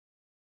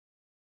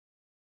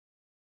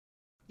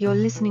You're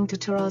listening to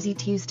Tarazi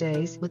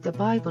Tuesdays with the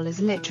Bible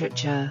as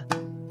Literature.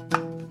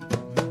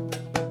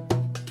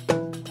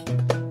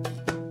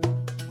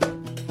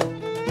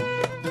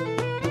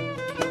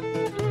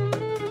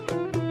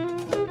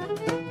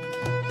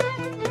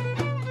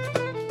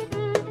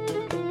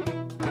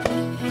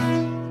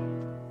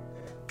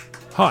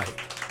 Hi,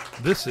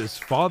 this is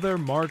Father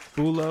Mark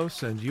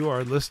Boulos, and you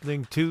are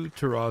listening to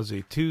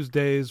Tarazi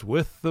Tuesdays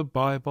with the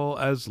Bible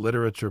as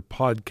Literature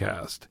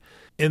podcast.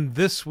 In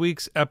this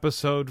week's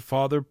episode,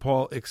 Father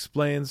Paul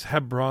explains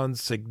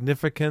Hebron's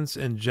significance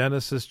in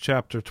Genesis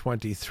chapter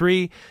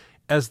 23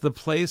 as the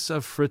place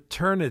of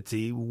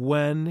fraternity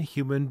when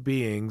human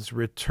beings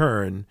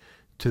return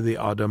to the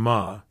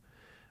Adamah.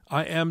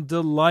 I am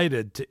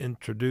delighted to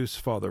introduce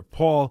Father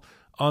Paul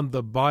on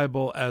the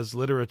Bible as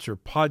Literature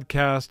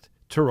podcast,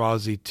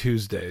 Tarazi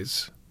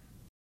Tuesdays.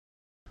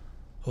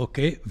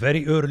 Okay,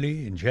 very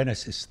early in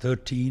Genesis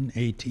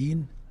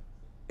 13:18,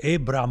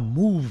 Abram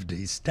moved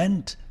his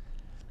tent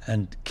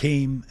and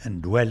came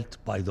and dwelt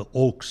by the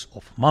oaks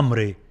of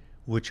Mamre,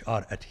 which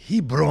are at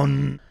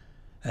Hebron,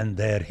 and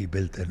there he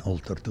built an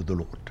altar to the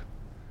Lord.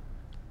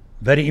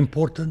 Very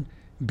important,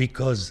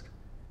 because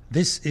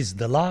this is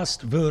the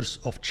last verse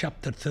of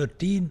chapter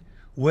 13,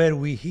 where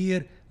we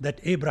hear that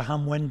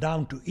Abraham went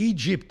down to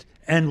Egypt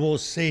and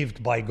was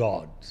saved by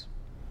God.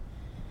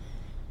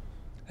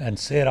 And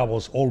Sarah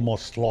was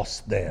almost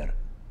lost there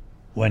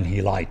when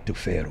he lied to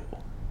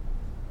Pharaoh.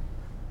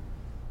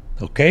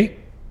 Okay?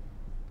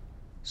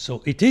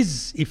 So it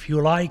is, if you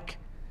like,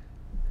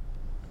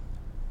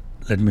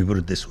 let me put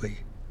it this way.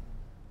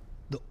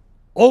 The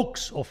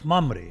oaks of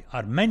Mamre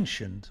are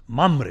mentioned,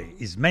 Mamre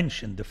is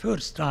mentioned the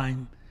first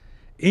time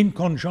in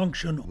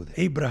conjunction with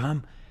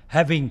Abraham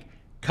having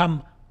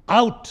come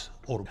out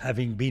or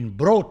having been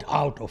brought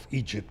out of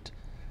Egypt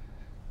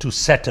to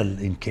settle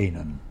in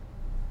Canaan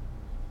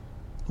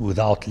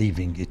without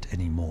leaving it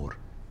anymore.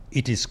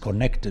 It is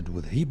connected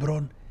with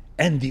Hebron,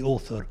 and the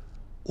author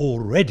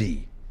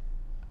already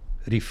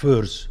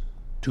refers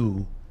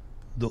to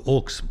the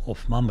oaks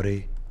of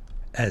Mamre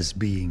as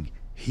being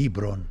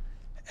Hebron.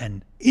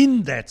 And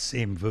in that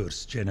same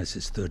verse,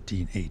 Genesis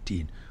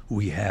 13:18,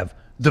 we have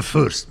the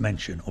first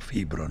mention of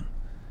Hebron.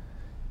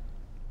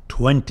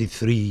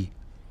 23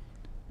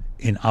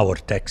 in our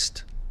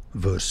text,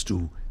 verse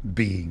 2,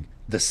 being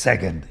the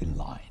second in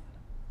line.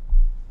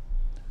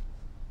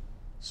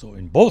 So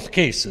in both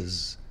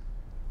cases,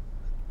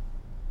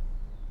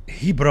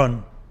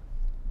 Hebron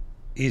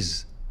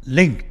is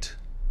linked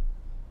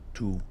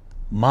to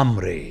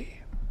Mamre.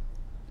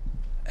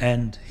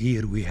 And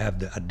here we have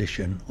the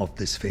addition of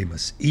this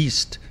famous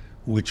east,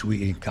 which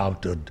we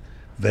encountered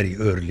very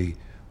early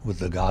with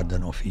the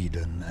Garden of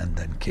Eden, and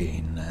then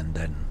Cain, and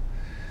then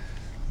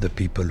the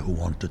people who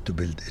wanted to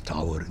build a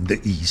tower in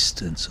the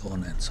east, and so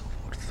on and so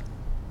forth.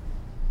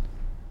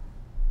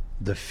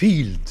 The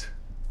field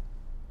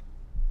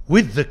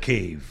with the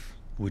cave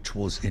which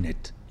was in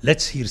it.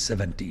 Let's hear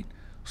 17.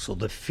 So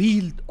the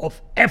field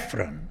of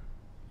Ephron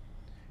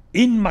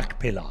in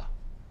Machpelah,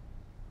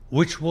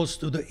 which was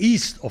to the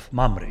east of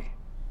Mamre,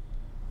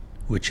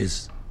 which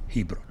is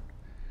Hebron.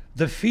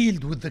 The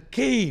field with the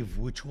cave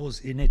which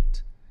was in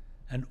it,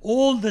 and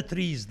all the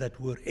trees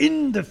that were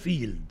in the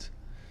field.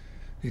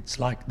 It's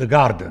like the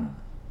garden.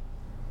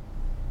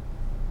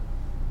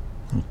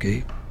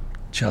 Okay,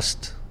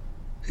 just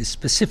a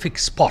specific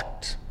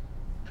spot.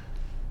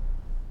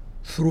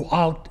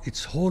 Throughout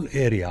its whole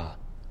area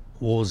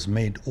was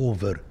made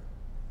over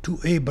to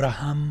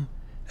Abraham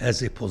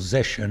as a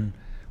possession.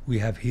 We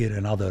have here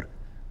another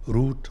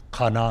root,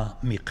 Qana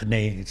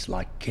Miqne, it's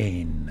like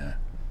Cain,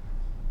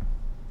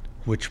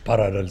 which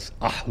parallels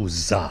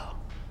Ahuzah.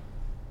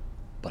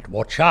 But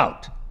watch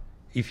out,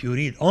 if you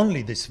read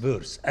only this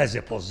verse as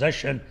a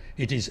possession,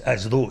 it is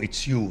as though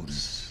it's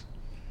yours.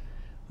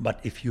 But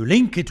if you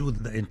link it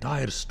with the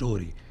entire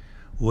story,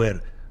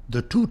 where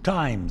the two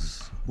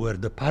times where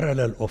the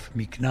parallel of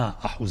Mikna,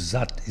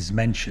 Ahuzat, is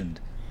mentioned,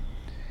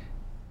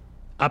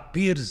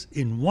 appears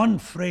in one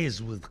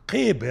phrase with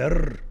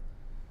Qeber,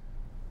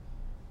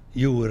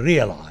 you will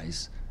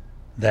realize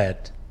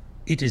that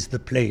it is the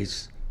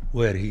place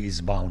where he is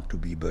bound to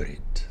be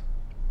buried.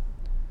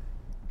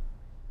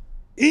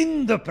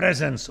 In the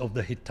presence of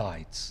the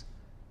Hittites,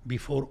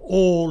 before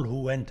all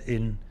who went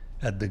in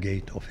at the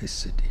gate of his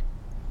city.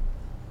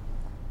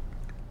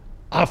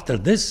 After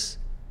this,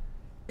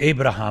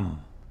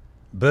 Abraham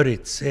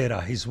buried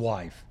Sarah, his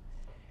wife,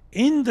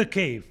 in the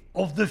cave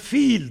of the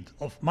field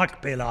of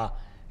Machpelah,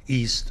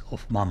 east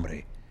of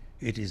Mamre.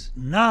 It is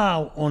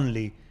now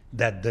only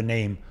that the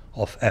name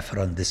of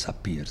Ephron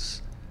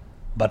disappears.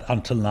 But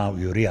until now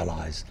you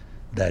realize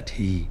that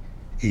he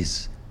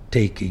is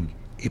taking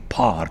a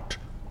part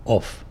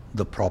of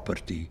the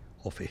property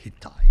of a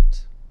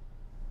Hittite.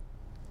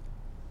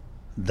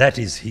 That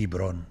is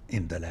Hebron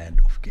in the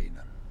land of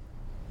Canaan.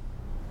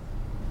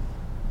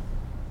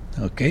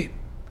 Okay,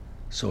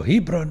 so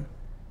Hebron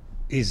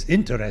is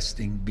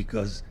interesting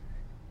because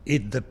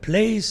it's the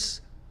place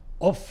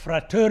of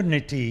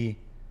fraternity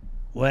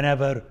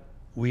whenever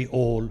we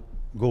all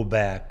go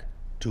back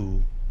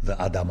to the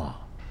Adamah.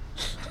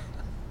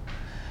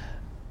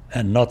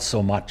 and not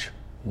so much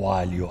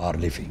while you are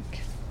living.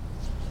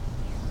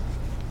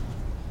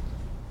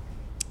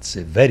 It's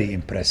a very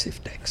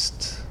impressive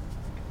text.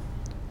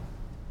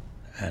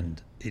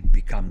 And it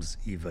becomes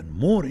even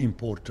more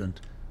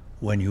important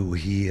when you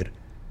hear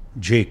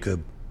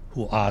Jacob,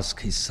 who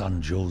asks his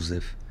son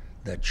Joseph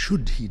that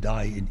should he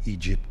die in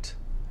Egypt,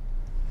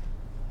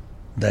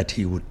 that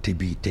he would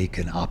be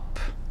taken up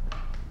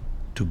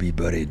to be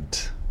buried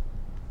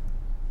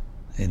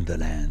in the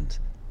land,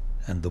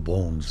 and the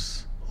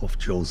bones of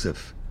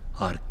Joseph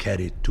are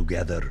carried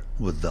together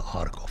with the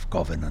Ark of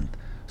Covenant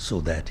so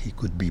that he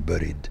could be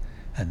buried.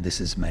 And this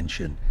is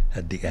mentioned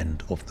at the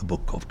end of the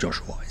book of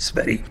Joshua. It's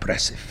very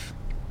impressive.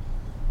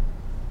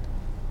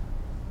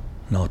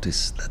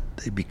 Notice that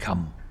they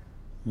become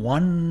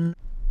one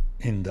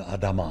in the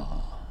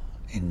Adamah,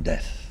 in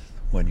death,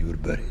 when you're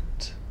buried.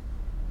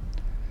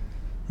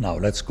 Now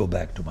let's go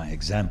back to my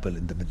example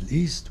in the Middle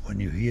East. When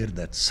you hear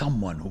that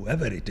someone,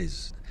 whoever it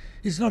is,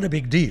 it's not a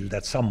big deal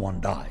that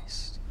someone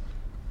dies.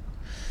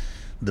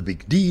 The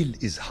big deal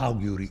is how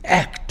you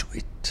react to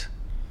it.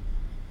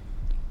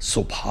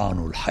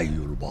 Subhanul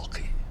Hayyul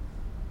Baqi.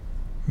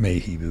 May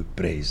he be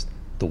praised,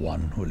 the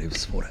one who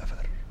lives forever.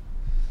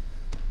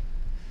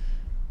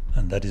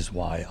 And that is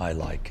why I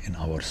like in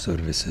our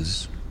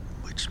services,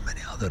 which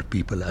many other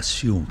people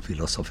assume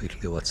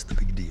philosophically, what's the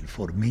big deal?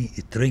 For me,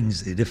 it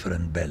rings a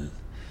different bell.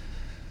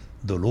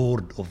 The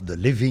Lord of the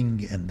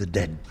living and the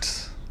dead.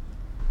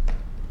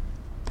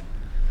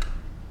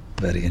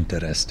 Very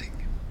interesting.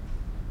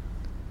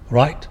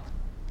 Right?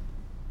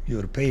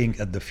 You're paying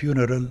at the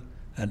funeral,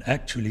 and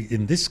actually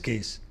in this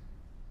case,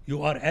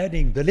 you are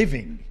adding the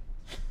living.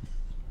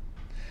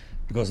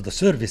 Because the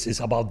service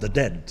is about the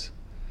dead.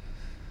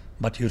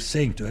 But you're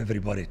saying to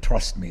everybody,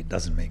 trust me, it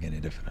doesn't make any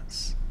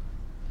difference.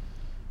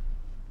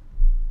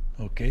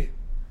 Okay?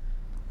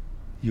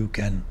 You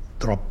can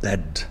drop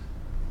dead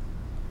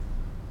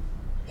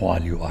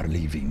while you are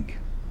leaving.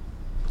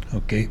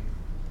 Okay?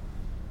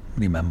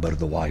 Remember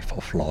the wife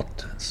of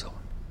Lot and so on.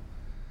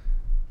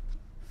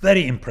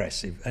 Very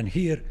impressive. And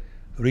here,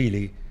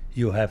 really,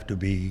 you have to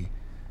be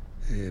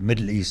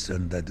Middle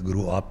Eastern that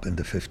grew up in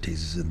the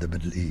 50s in the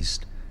Middle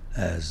East,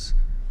 as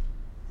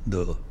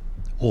the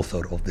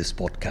author of this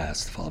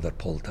podcast, Father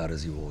Paul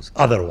Tarazi, was.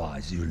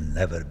 Otherwise, you'll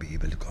never be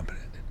able to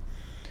comprehend it.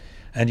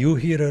 And you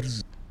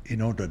hearers,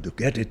 in order to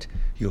get it,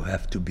 you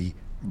have to be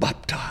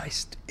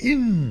baptized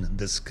in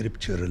the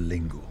scriptural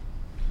lingo.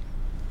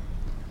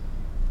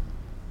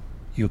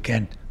 You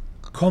can't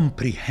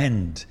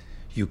comprehend,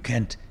 you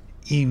can't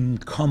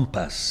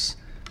encompass.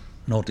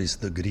 Notice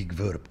the Greek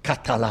verb,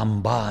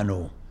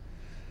 katalambano.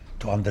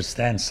 To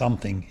understand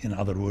something, in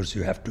other words,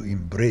 you have to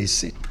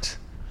embrace it.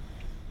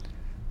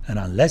 And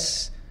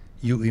unless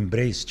you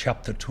embrace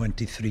chapter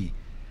 23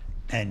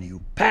 and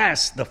you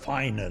pass the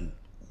final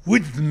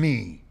with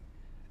me,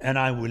 and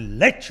I will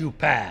let you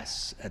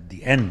pass at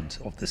the end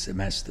of the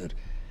semester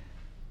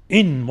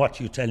in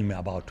what you tell me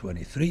about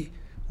 23,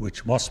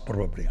 which most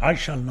probably I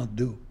shall not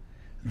do,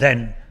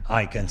 then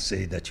I can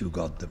say that you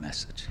got the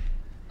message.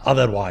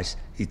 Otherwise,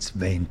 it's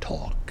vain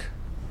talk.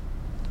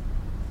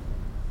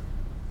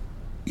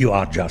 You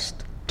are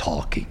just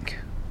talking.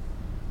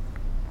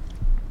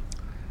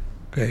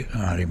 Okay,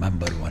 I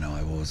remember when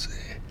I was...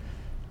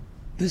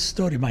 this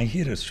story my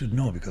hearers should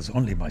know, because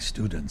only my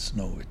students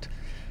know it.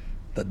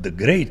 That the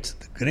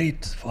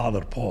great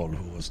Father Paul,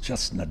 who was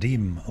just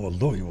Nadim,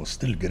 although he was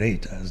still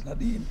great as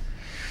Nadim,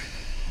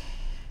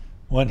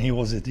 when he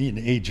was a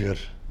teenager,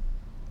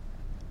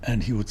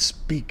 and he would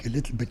speak a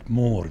little bit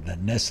more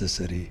than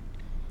necessary,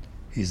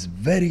 his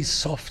very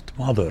soft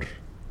mother,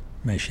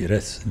 may she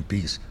rest in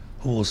peace,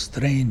 who was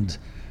trained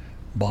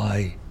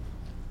by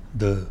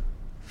the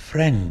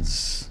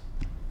friends,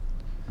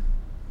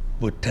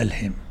 would tell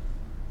him,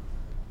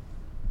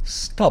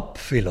 stop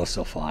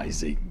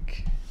philosophizing.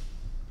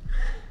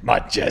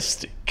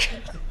 Majestic.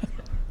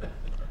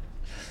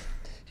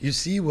 You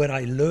see, where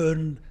I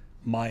learned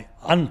my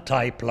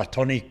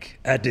anti-Platonic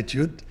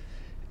attitude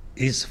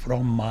is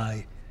from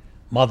my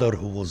mother,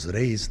 who was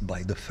raised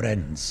by the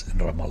Friends in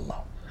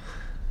Ramallah.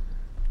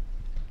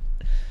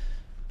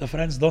 The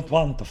Friends don't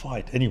want to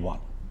fight anyone.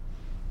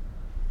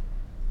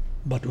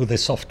 But with a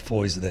soft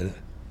voice, they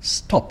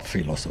stop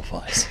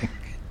philosophizing.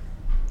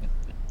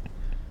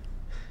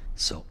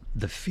 So,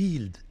 the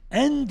field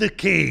and the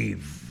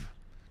cave.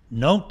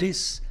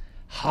 Notice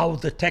how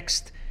the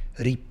text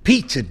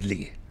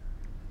repeatedly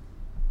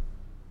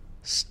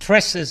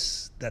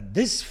stresses that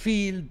this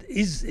field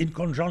is in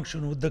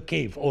conjunction with the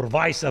cave, or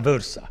vice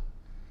versa.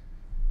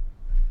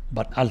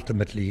 But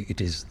ultimately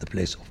it is the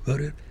place of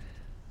burial.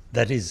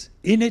 That is,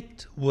 in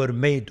it were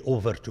made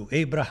over to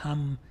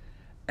Abraham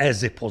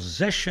as a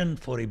possession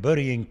for a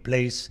burying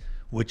place,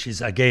 which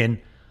is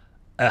again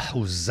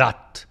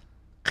Ahuzat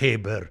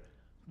Keber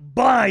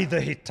by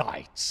the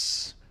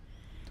Hittites.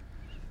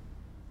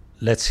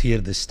 Let's hear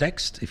this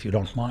text, if you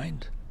don't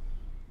mind.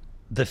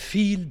 The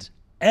field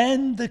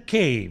and the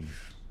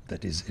cave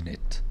that is in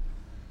it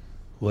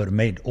were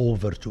made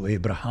over to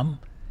Abraham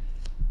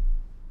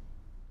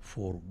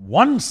for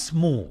once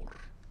more.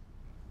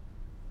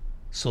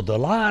 So the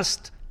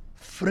last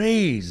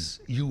phrase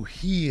you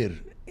hear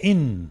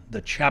in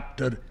the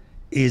chapter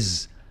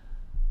is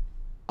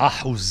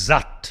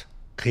Ahuzat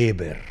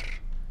Keber,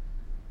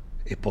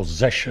 a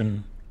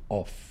possession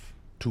of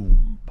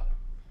tomb.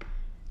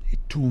 A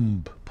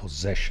tomb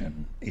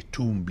possession, a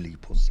tombly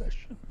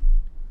possession.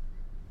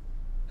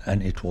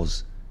 And it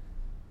was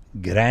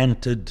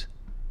granted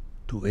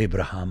to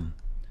Abraham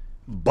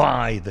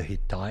by the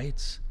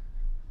Hittites,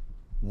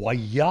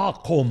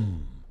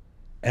 Wayakum,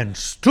 and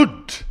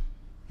stood,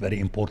 very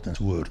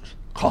important word,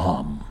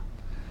 calm.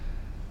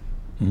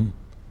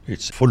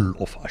 It's full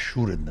of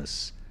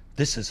assuredness.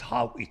 This is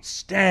how it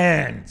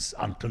stands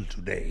until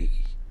today.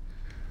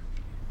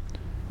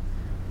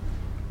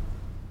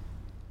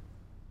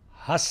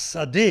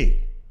 Hassadeh,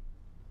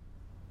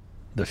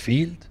 the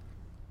field,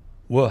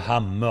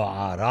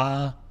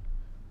 Wahamma'ara,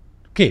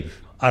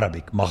 cave,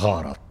 Arabic,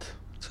 Magharat,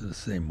 it's the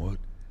same word.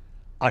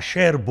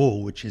 Asher bo,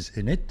 which is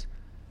in it.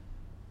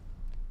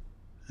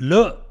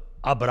 Le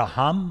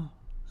Abraham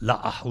la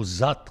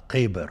Ahuzat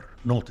Keber.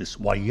 Notice,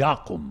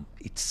 Wayakum,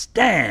 it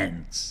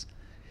stands.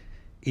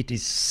 It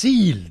is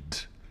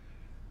sealed.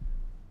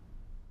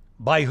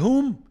 By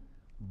whom?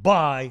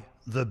 By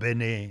the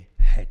Bnei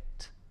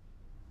Het.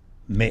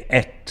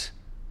 Me'et,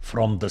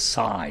 from the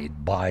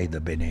side, by the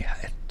Bnei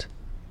Het.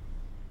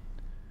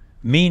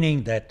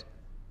 Meaning that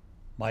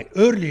my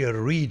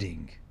earlier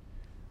reading,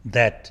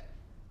 that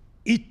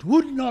it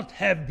would not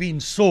have been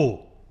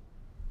so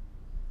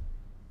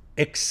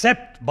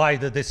except by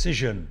the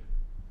decision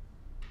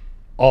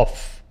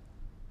of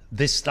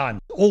this time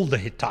all the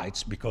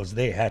Hittites, because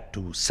they had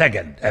to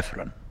second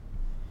Ephron.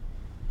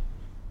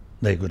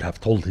 They could have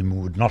told him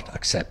we would not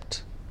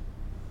accept.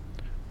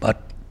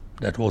 But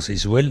that was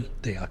his will,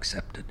 they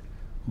accepted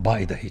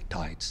by the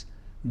Hittites.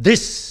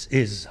 This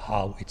is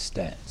how it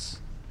stands.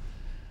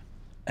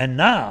 And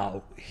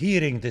now,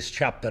 hearing this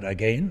chapter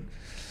again,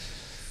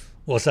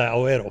 was I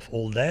aware of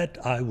all that,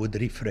 I would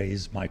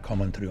rephrase my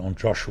commentary on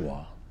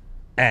Joshua,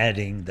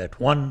 adding that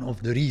one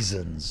of the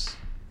reasons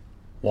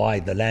why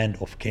the land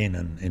of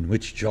Canaan in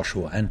which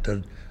Joshua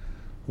entered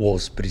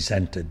was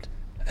presented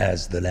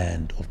as the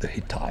land of the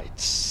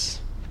Hittites.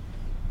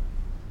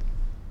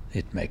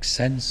 It makes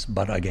sense,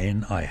 but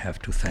again, I have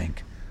to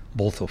thank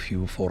both of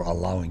you for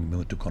allowing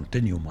me to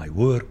continue my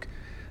work,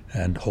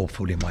 and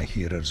hopefully my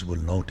hearers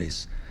will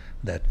notice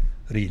that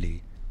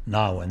really,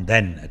 now and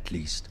then at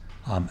least,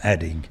 I'm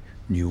adding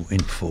new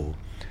info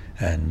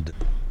and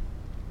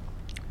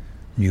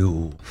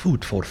new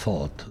food for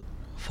thought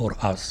for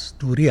us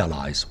to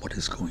realize what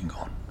is going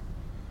on.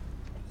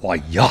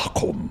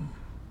 Wayakum,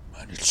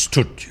 and it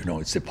stood,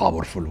 it's a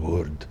powerful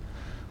word.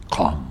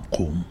 Qam,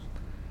 qum.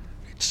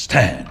 It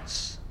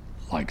stands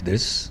like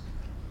this.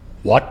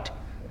 What?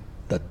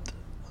 That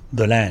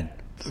the land,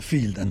 the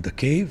field, and the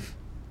cave,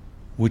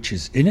 which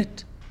is in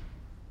it,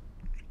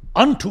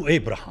 unto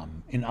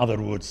Abraham. In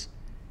other words,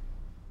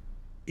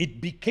 it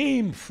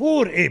became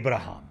for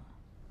Abraham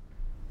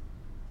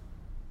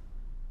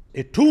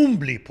a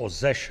tombly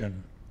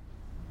possession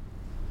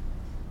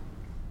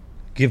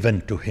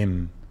given to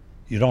him.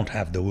 You don't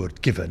have the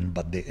word given,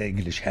 but the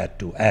English had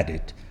to add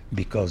it,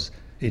 because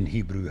in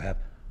Hebrew you have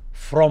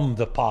from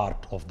the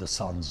part of the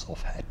sons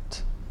of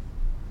Het.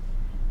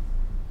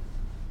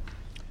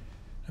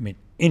 I mean,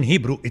 in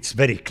Hebrew it's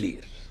very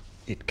clear.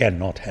 It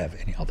cannot have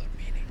any other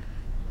meaning.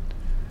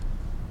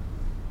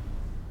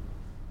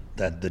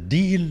 That the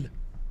deal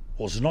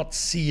was not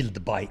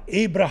sealed by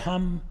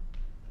Abraham,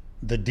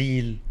 the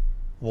deal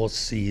was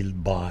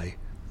sealed by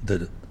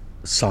the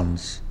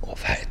sons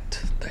of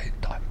Het, the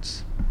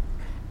Hittites.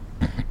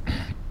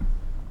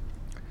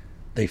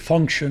 They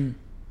function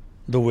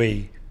the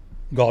way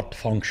God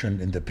functioned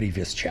in the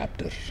previous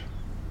chapter.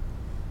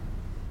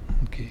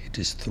 Okay, it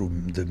is through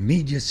the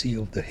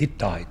mediacy of the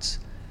Hittites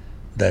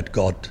that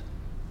God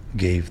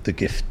gave the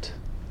gift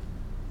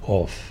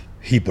of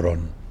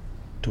Hebron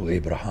to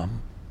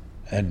Abraham.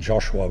 And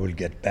Joshua will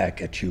get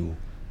back at you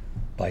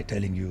by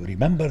telling you,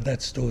 remember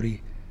that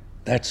story?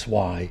 That's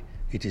why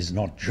it is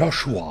not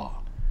Joshua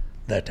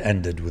that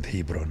ended with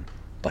Hebron,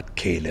 but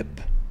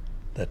Caleb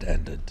that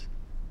ended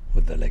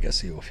with the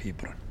legacy of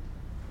Hebron.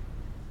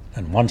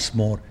 And once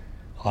more,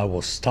 I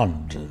was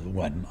stunned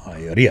when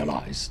I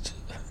realized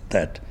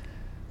that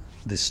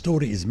this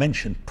story is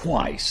mentioned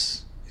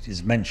twice. It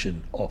is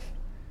mentioned of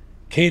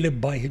Caleb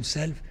by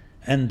himself,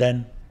 and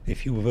then a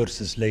few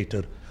verses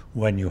later,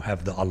 when you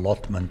have the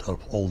allotment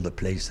of all the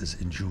places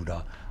in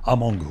Judah,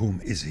 among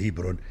whom is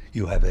Hebron,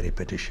 you have a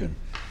repetition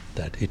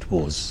that it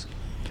was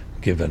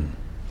given,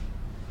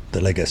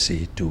 the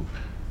legacy, to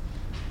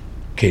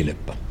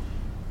Caleb.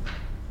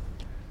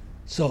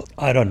 So,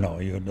 I don't know,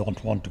 you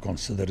don't want to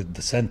consider it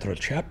the central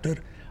chapter.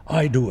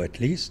 I do, at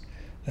least,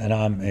 and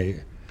I'm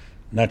a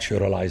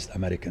naturalized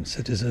American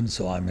citizen,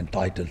 so I'm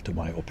entitled to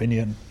my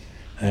opinion,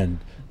 and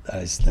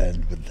I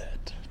stand with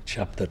that.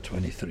 Chapter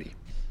 23.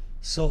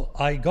 So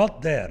I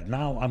got there.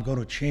 Now I'm going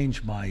to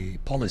change my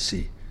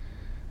policy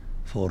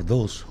for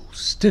those who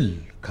still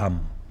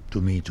come to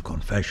me to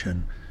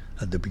confession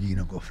at the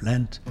beginning of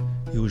Lent.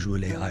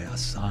 Usually I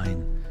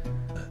assign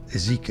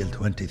Ezekiel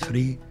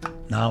 23.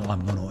 Now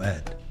I'm going to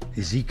add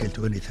Ezekiel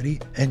 23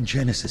 and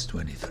Genesis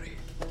 23.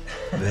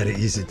 Very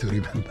easy to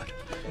remember.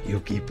 You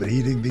keep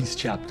reading these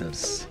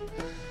chapters.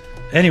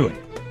 Anyway.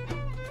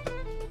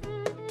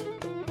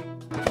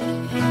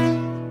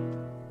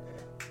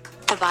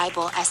 The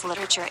Bible as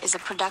Literature is a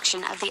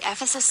production of the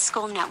Ephesus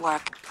School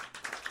Network.